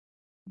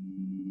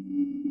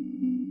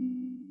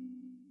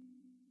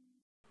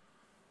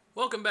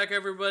Welcome back,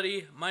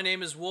 everybody. My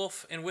name is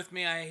Wolf, and with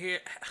me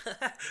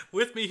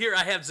with me here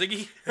I have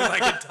Ziggy, if I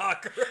can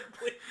talk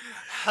correctly.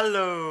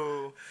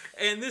 Hello.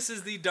 And this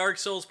is the Dark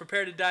Souls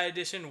Prepare to Die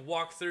Edition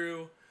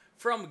walkthrough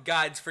from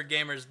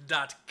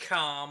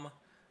guidesforgamers.com,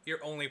 your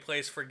only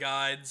place for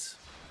guides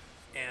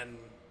and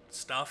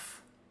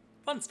stuff,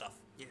 fun stuff,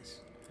 Yes.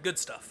 good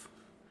stuff.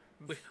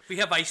 We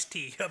have iced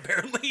tea,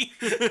 apparently.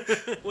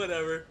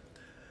 Whatever.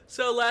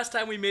 So last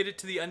time we made it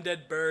to the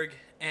Undead Burg,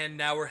 and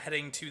now we're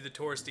heading to the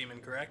Taurus Demon,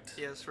 correct?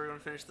 Yes, we're going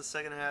to finish the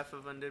second half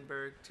of Undead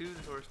Burg to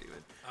the Taurus Demon.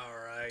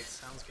 Alright,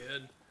 sounds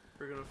good.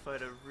 We're going to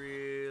fight a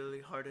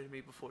really hard enemy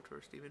before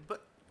Taurus Demon,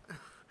 but...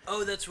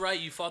 Oh, that's right,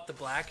 you fought the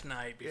Black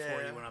Knight before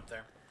Yeah. you went up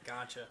there.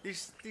 Gotcha.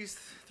 These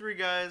three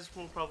guys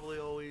will probably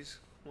always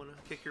want to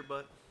kick your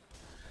butt.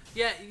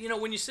 Yeah, you know,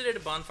 when you sit at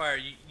a bonfire,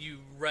 you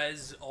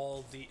res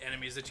all the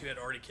enemies that you had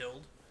already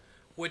killed,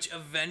 which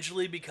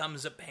eventually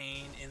becomes a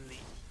pain in the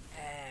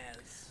ass.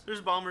 There's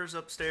bombers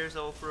upstairs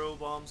that will throw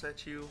bombs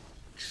at you.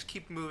 Just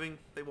keep moving,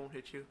 they won't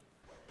hit you.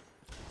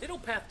 They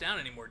don't path down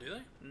anymore, do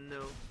they?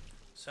 No.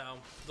 So,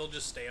 they'll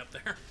just stay up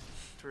there.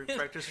 Through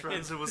practice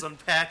runs, it was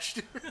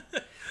unpatched.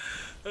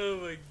 Oh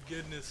my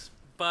goodness.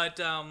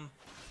 But,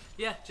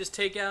 yeah, just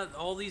take out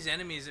all these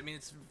enemies. I mean,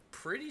 it's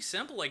pretty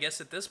simple, I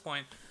guess, at this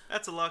point.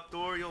 That's a locked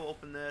door, you'll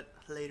open that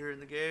later in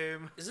the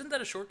game. Isn't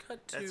that a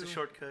shortcut to... That's a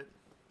shortcut.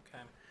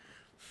 Okay.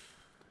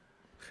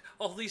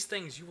 All these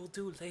things you will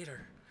do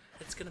later.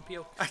 It's gonna be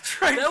okay. I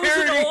tried That was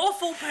parrying. an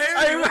awful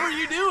parry! What were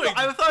you doing?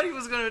 I thought he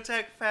was going to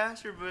attack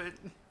faster, but,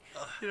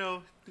 you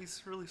know,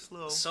 he's really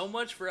slow. So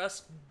much for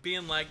us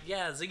being like,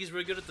 yeah, Ziggy's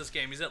really good at this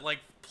game. He's at like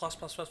plus.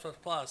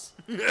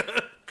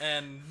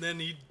 And then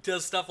he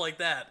does stuff like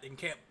that and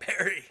can't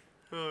parry.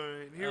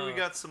 Alright, here we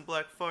got some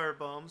black fire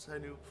bombs. I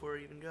knew before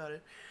I even got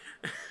it.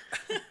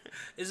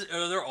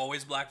 Are there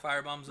always black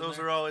fire bombs in Those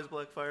there? are always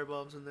black fire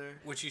bombs in there.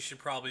 Which you should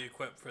probably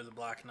equip for the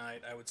Black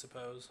Knight, I would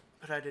suppose.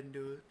 But I didn't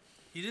do it.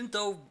 You didn't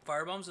throw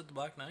fire bombs at the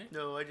Black Knight?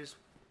 No, I just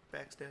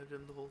backstabbed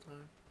him the whole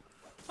time.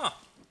 Huh.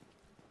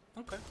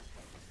 Okay.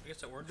 I guess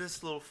that works.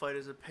 This little fight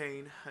is a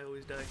pain. I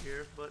always die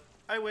here, but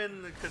I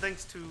win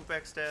thanks to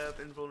backstab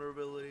and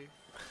vulnerability.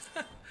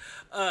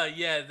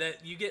 Yeah,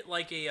 that you get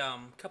like a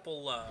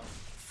couple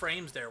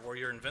frames there where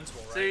you're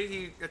invincible, right? See,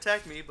 he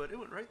attacked me, but it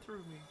went right through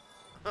me.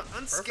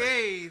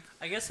 Unscathed!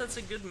 I guess that's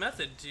a good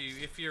method to,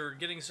 if you're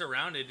getting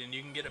surrounded and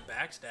you can get a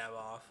backstab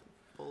off.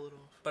 Pull it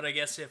off. But I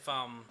guess if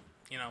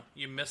you know,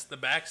 you miss the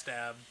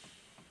backstab,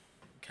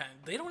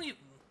 they're not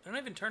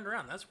even turned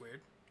around. That's weird.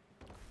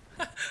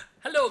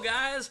 Hello,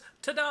 guys!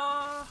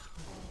 Ta-da!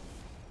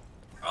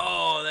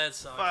 Oh, that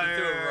sucked. Fire. He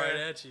threw it right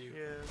at you.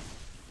 Yeah.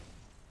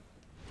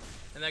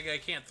 And that guy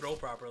can't throw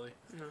properly.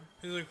 No.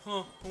 He's like,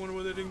 huh, I wonder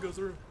why that didn't go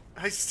through.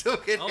 I still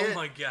get hit. Oh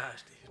my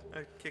gosh, dude.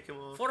 I kick him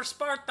off. For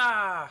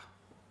Sparta!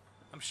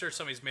 I'm sure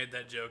somebody's made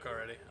that joke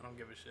already. I don't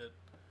give a shit.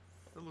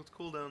 It looked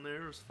cool down there.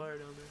 There was fire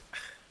down there.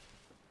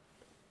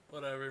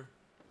 Whatever.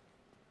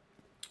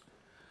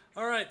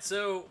 Alright,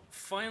 so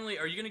finally,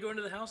 are you going to go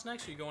into the house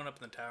next, or are you going up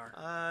in the tower?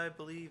 I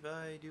believe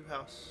I do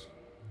house.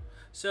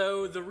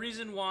 So, the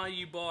reason why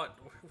you bought...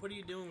 What are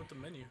you doing with the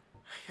menu?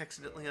 I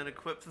accidentally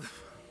unequipped the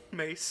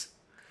mace.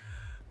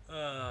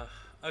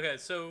 Okay,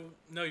 so...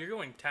 No, you're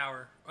going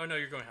tower. Oh, no,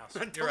 you're going house.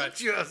 I You're right.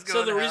 told you I was So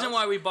going the reason house.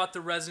 why we bought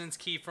the residence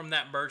key from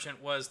that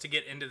merchant was to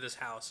get into this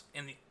house.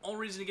 And the only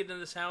reason to get into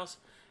this house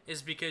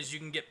is because you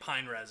can get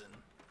pine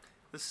resin.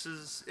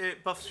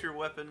 It buffs your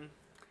weapon.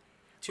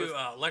 To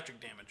electric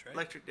damage, right?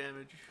 Electric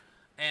damage.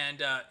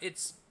 And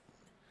it's...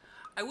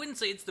 I wouldn't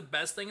say it's the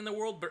best thing in the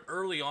world, but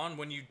early on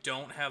when you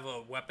don't have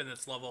a weapon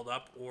that's leveled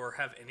up or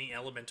have any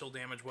elemental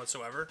damage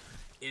whatsoever,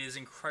 it is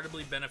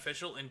incredibly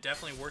beneficial and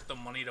definitely worth the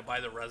money to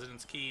buy the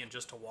residence key and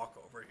just to walk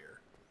over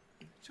here.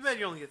 Too bad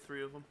you only get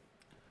 3 of them.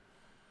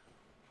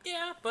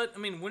 Yeah, but I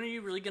mean, when are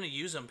you really going to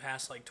use them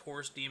past like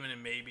Taurus Demon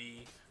and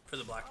maybe for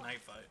the Black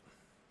Knight fight?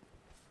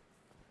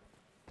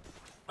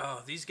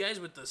 Oh, these guys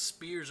with the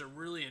spears are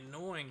really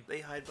annoying.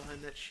 They hide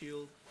behind that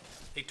shield.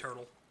 Hey,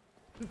 turtle.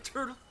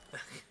 Turtle.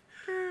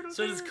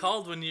 So it's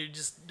called when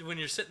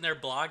you're sitting there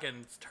blocking,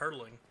 it's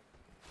turtling.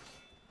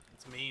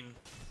 It's mean.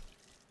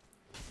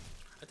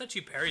 I thought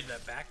you parried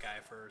that back guy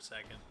for a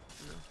second.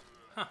 No.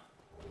 Huh.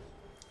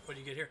 What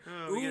do you get here?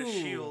 Oh, we get a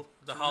shield.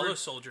 The Hollow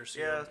Soldier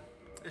shield.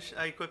 Yeah,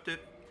 I equipped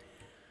it.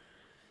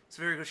 It's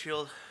a very good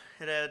shield.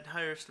 It had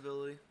higher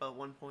stability, about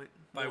 1 point.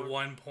 By more.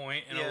 1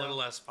 point and a Yeah. little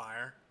less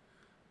fire.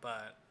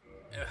 But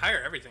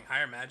higher everything.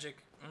 Higher magic.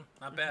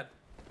 Not bad.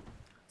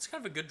 It's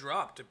kind of a good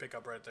drop to pick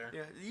up right there.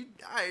 Yeah,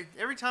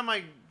 every time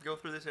I go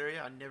through this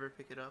area, I never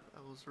pick it up. I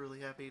was really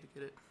happy to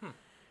get it.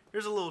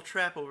 There's a little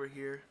trap over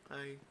here.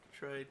 I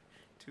tried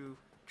to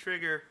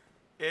trigger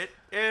it.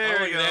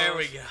 There it goes. There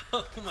we go.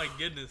 Oh my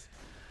goodness.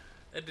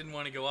 That didn't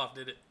want to go off,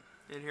 did it?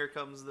 And here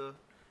comes the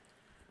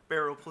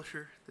barrel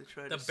pusher to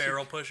try to... The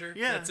barrel pusher?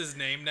 Yeah. That's his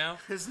name now?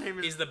 His name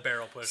is... He's the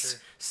barrel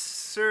pusher.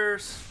 Sir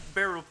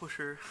Barrel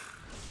Pusher.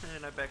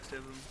 And I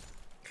backstabbed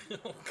him.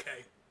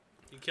 Okay.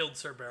 You killed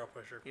Sir Barrel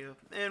Pusher. Yeah.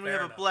 And we Fair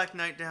have enough. a Black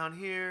Knight down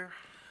here.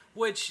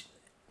 Which,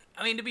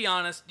 I mean, to be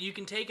honest, you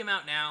can take him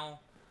out now.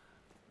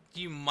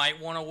 you might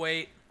want to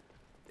wait.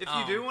 If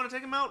you do want to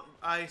take him out,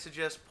 I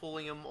suggest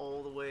pulling him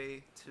all the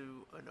way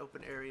to an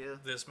open area.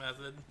 This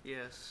method.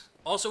 Yes.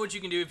 Also, what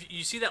you can do, if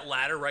you see that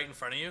ladder right in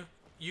front of you,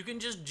 you can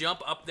just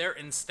jump up there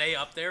and stay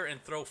up there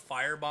and throw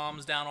fire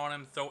bombs down on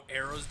him, throw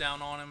arrows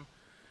down on him.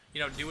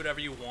 You know, do whatever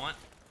you want.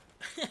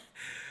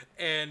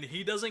 And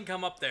he doesn't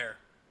come up there.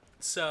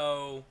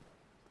 So,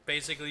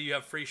 basically, you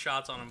have free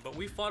shots on him. But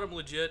we fought him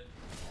legit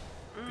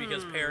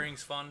because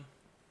parrying's fun.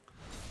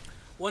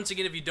 Once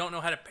again, if you don't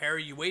know how to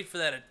parry, you wait for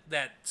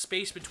that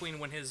space between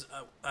when his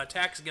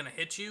attack's going to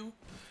hit you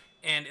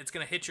and it's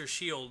going to hit your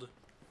shield,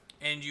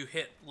 and you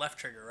hit left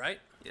trigger, right?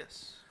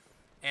 Yes.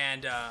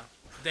 And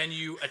then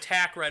you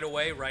attack right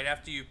away, right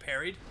after you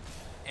parried,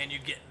 and you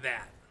get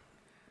that.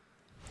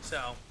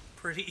 So,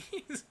 pretty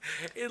easy.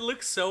 It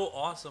looks so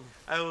awesome.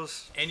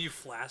 And you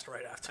flashed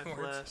right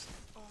afterwards.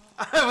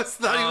 I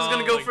thought he was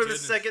going to go for the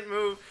second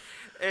move,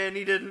 and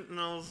he didn't, and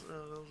that was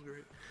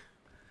great.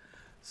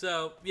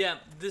 So, yeah,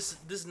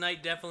 this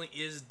knight definitely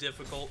is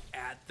difficult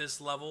at this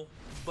level,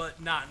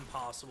 but not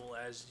impossible,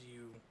 as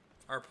you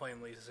are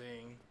plainly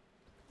seeing.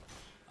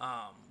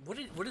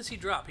 What does he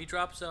drop? He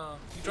dropped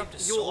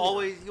his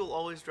sword. You'll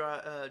always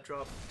drop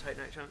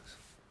Titanite chunks.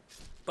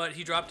 But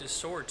he dropped his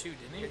sword too,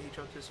 didn't he? Yeah, he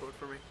dropped his sword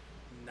for me.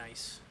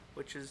 Nice.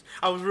 Which is,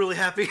 I was really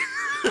happy.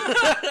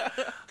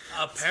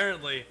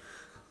 Apparently.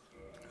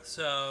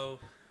 So,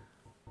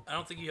 I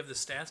don't think you have the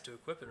stats to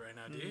equip it right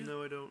now, do you?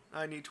 No, I don't.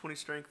 I need 20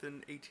 strength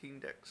and 18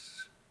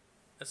 dex.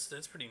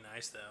 That's pretty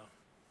nice, though.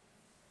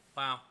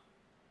 Wow.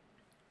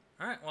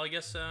 All right. Well, I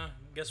guess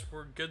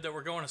we're good that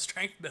we're going a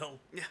strength build.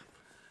 Yeah.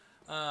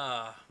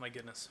 My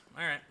goodness.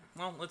 All right.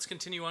 Well, let's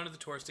continue on to the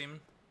Taurus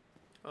demon.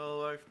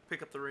 Oh, I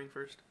pick up the ring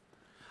first.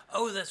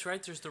 Oh, that's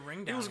right. There's the ring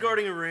down there. He was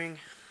guarding a ring.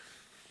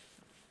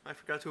 I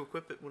forgot to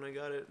equip it when I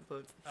got it,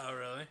 but. Oh,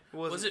 really?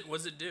 What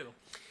does it do?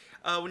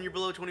 When you're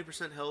below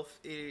 20% health,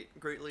 it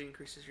greatly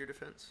increases your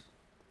defense.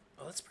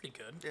 Oh, that's pretty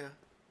good. Yeah.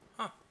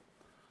 Huh.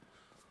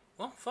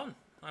 Well, fun.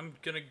 I'm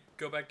going to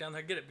go back down there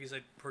and get it because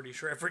I'm pretty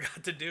sure I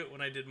forgot to do it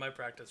when I did my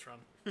practice run.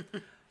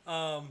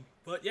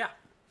 But yeah.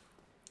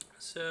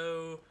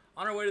 So,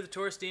 on our way to the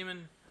Taurus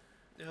demon,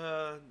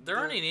 there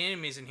aren't any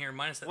enemies in here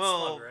minus that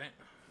slug, right?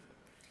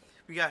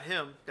 We got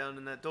him down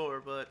in that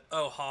door, but...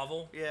 Oh,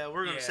 Hovel? Yeah,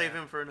 we're going to save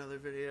him for another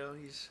video.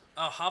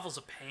 Oh, Hovel's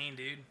a pain,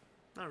 dude.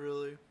 Not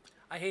really.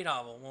 I hate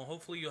Hovel. Well,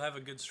 hopefully you'll have a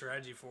good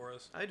strategy for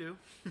us. I do.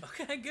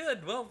 Okay,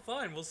 good. Well,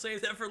 fine. We'll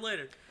save that for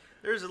later.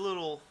 There's a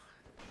little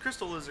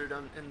crystal lizard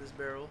in this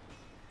barrel.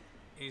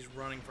 He's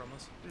running from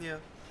us. Yeah.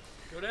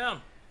 Go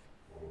down.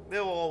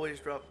 They'll always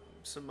drop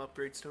some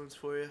upgrade stones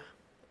for you.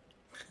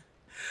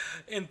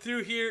 And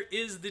through here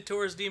is the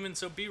Taurus demon,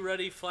 so be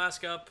ready,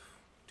 flask up,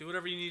 do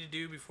whatever you need to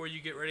do before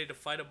you get ready to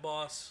fight a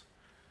boss.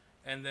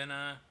 And then,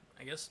 I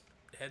guess,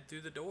 head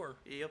through the door.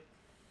 Yep.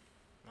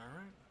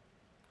 Alright.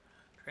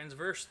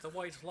 Transverse the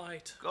white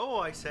light. Go,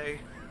 I say.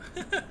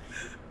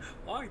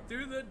 Walk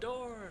through the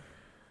door.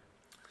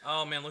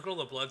 Oh, man, look at all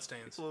the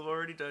bloodstains. People have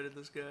already died in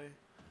this guy.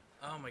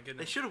 Oh, my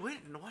goodness. They should have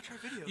waited and watched our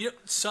video. You know,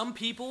 some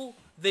people,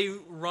 they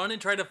run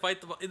and try to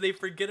fight they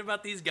forget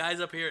about these guys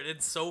up here.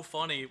 It's so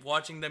funny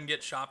watching them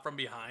get shot from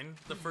behind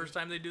the first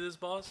time they do this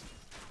boss.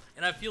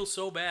 And I feel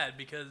so bad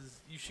because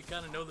you should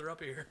kind of know they're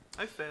up here.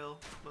 I fail,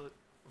 but...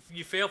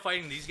 You fail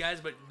fighting these guys,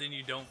 but then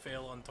you don't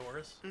fail on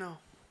Taurus? No.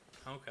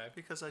 Okay.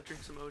 Because I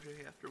drink some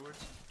OJ afterwards.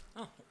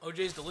 Oh,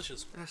 OJ's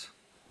delicious. Yes.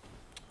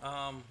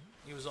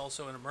 He was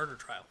also in a murder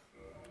trial.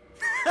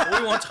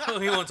 we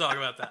won't talk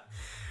about that.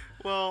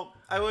 Well,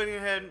 I went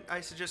ahead.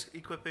 I suggest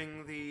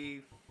equipping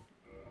the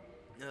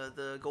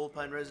gold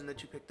pine resin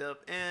that you picked up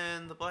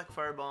and the black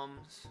fire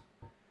bombs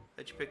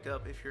that you picked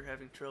up if you're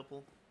having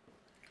trouble.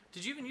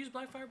 Did you even use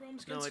black fire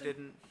bombs? No, I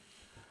didn't.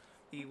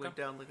 He went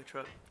down like a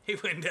truck. He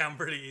went down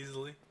pretty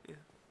easily. Yeah.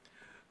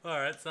 All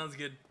right, sounds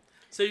good.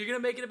 So you're gonna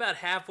make it about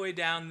halfway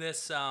down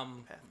this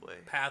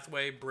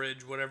pathway,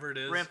 bridge, whatever it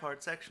is.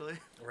 Ramparts, actually.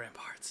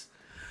 Ramparts.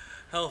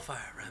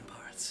 Hellfire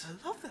ramparts.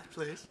 I love that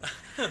place.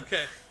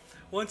 Okay.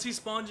 Once he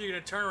spawns, you're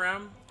gonna turn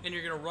around and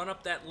you're gonna run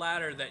up that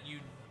ladder that you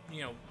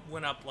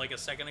went up like a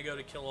second ago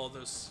to kill all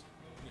those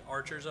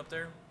archers up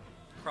there,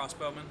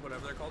 crossbowmen,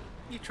 whatever they're called.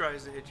 He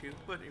tries to hit you,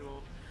 but he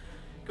won't.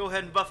 Go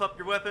ahead and buff up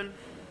your weapon.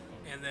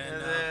 And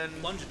then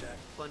plunge attack.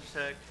 Plunge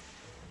attack.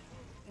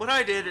 What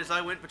I did is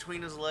I went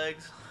between his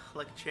legs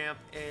like a champ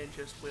and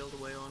just wailed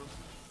away on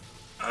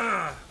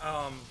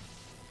him.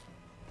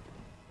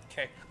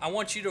 Okay, I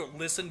want you to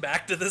listen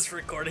back to this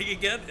recording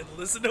again and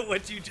listen to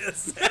what you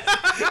just said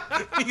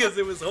because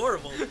it was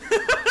horrible.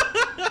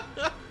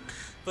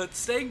 But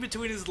staying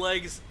between his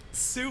legs,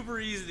 super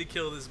easy to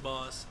kill this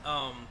boss.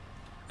 I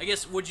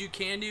guess what you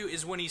can do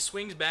is when he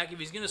swings back, if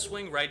he's gonna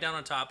swing right down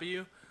on top of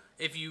you,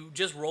 if you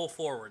just roll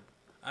forward,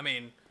 I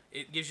mean,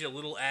 it gives you a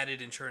little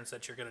added insurance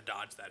that you're gonna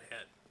dodge that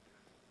hit.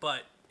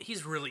 But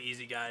he's really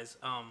easy, guys.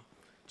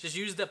 Just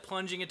use that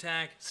plunging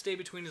attack, stay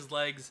between his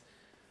legs.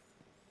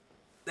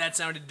 That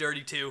sounded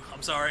dirty too.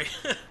 I'm sorry.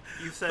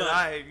 You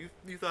said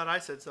you thought I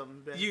said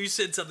something bad. You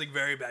said something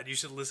very bad. You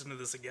should listen to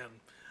this again.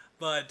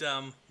 But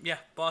yeah,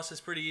 boss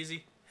is pretty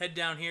easy. head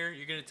down here.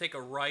 You're gonna take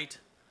a right.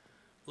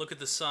 Look at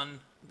the sun.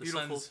 The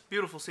Beautiful, sun's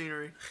beautiful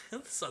scenery.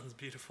 the sun's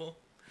beautiful,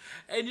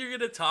 and you're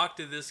gonna talk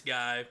to this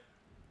guy,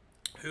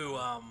 who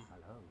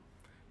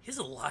he has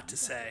a lot to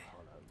say.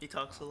 He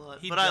talks a lot,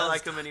 He but I does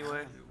like him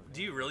anyway.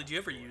 Do you really? Do you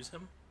ever use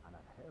him?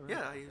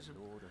 Yeah, I use him.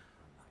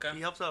 Okay.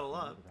 He helps out a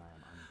lot.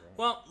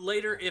 Well,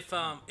 later,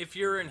 if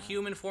you're in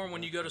human form,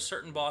 when you go to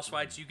certain boss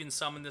fights, you can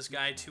summon this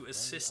guy to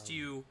assist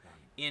you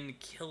in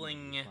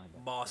killing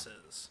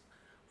bosses,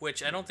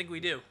 which I don't think we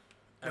do,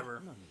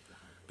 ever,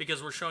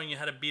 because we're showing you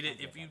how to beat it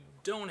if you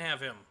don't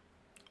have him.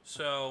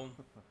 So,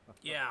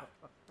 yeah,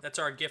 that's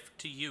our gift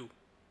to you.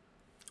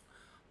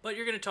 But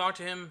you're going to talk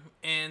to him,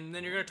 and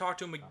then you're going to talk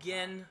to him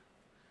again,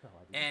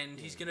 and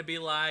he's going to be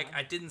like,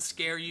 I didn't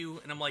scare you,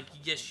 and I'm like,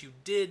 yes, you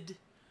did.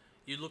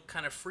 You look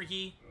kind of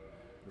freaky.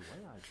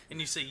 And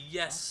you say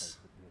yes.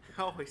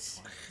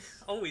 Always.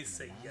 Always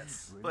say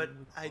yes. But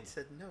I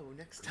said no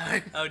next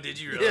time. Oh, did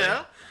you really?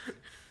 Yeah.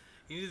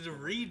 You need to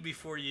read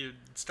before you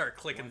start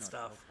clicking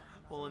stuff.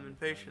 Well, I'm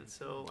impatient,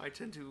 so I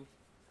tend to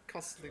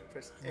constantly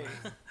press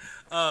A.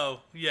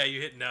 Oh, yeah,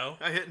 you hit no.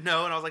 I hit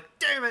no, and I was like,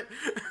 damn it!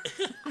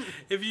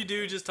 If you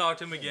do, just talk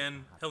to him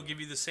again. He'll give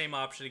you the same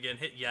option again.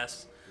 Hit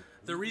yes.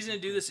 The reason to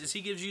do this is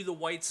he gives you the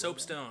white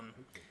soapstone.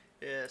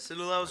 Yes, it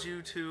allows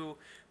you to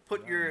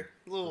put your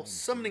little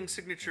summoning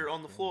signature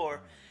on the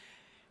floor,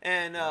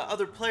 and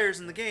other players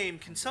in the game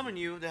can summon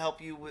you to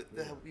help you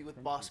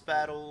with boss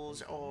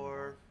battles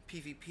or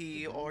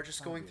PvP or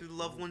just going through the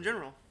level in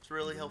general. It's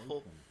really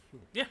helpful.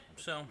 Yeah,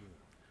 so...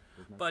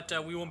 But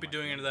we won't be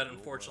doing any of that,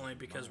 unfortunately,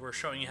 because we're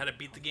showing you how to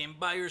beat the game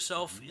by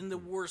yourself in the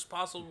worst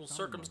possible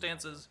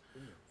circumstances,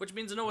 which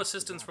means no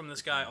assistance from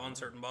this guy on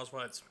certain boss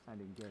fights.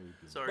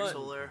 Sorry, But-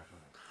 Solaire.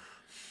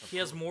 He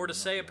has more to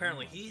say,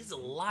 apparently. He has a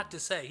lot to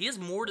say. He has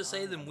more to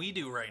say than we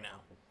do right now.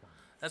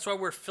 That's why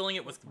we're filling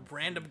it with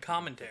random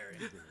commentary.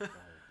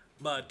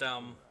 But,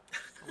 A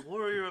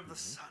warrior of the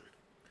sun.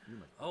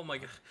 oh my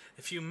god.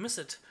 If you miss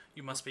it,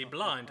 you must be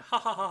blind. Ha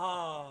ha ha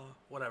ha.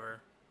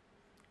 Whatever.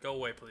 Go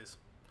away, please.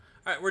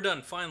 Alright, we're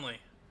done, finally.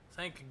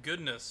 Thank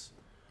goodness.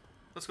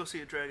 Let's go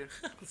see a dragon.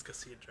 Let's go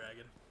see a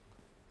dragon.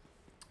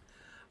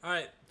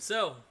 Alright,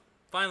 so,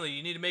 finally,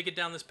 you need to make it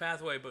down this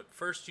pathway, but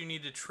first you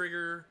need to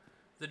trigger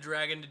the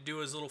dragon to do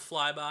his little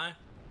flyby.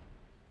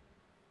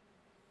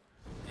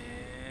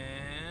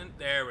 And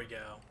there we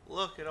go.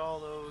 Look at all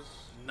those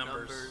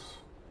Numbers. numbers.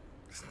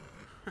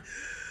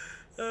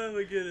 Oh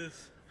my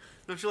goodness.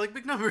 Don't you like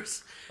big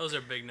numbers? Those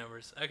are big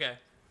numbers. Okay.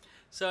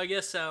 So I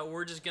guess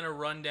we're just going to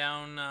run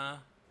down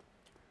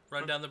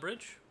the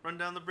bridge. Run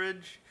down the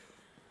bridge.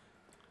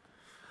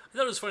 I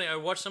thought it was funny. I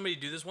watched somebody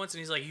do this once, and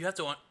he's like, you have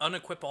to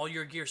unequip all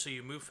your gear so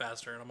you move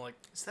faster. And I'm like,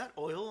 Is that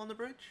oil on the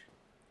bridge?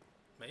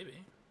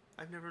 maybe.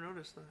 I've never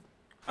noticed that.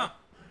 Huh.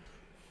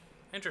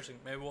 Interesting.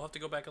 Maybe we'll have to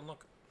go back and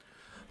look.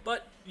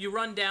 But you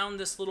run down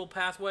this little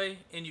pathway,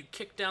 and you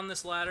kick down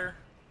this ladder,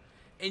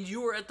 and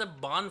you were at the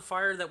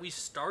bonfire that we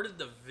started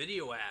the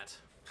video at.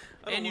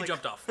 And you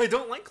jumped off. I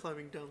don't like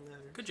climbing down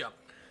ladders. Good job.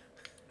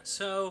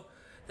 So,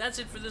 that's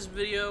it for this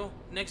video.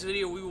 Next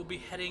video, we will be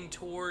heading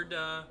toward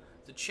the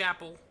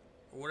chapel,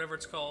 or whatever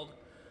it's called.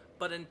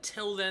 But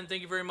until then,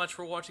 thank you very much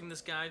for watching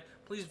this guide.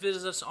 Please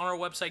visit us on our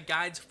website,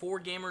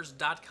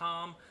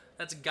 guidez4gamers.com.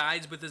 That's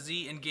guides with a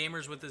Z and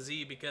gamers with a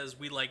Z because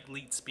we like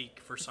leet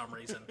speak for some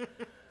reason.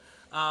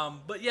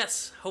 But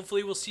yes,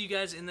 hopefully we'll see you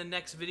guys in the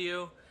next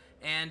video.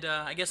 And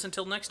I guess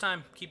until next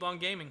time, keep on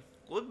gaming.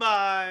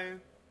 Goodbye.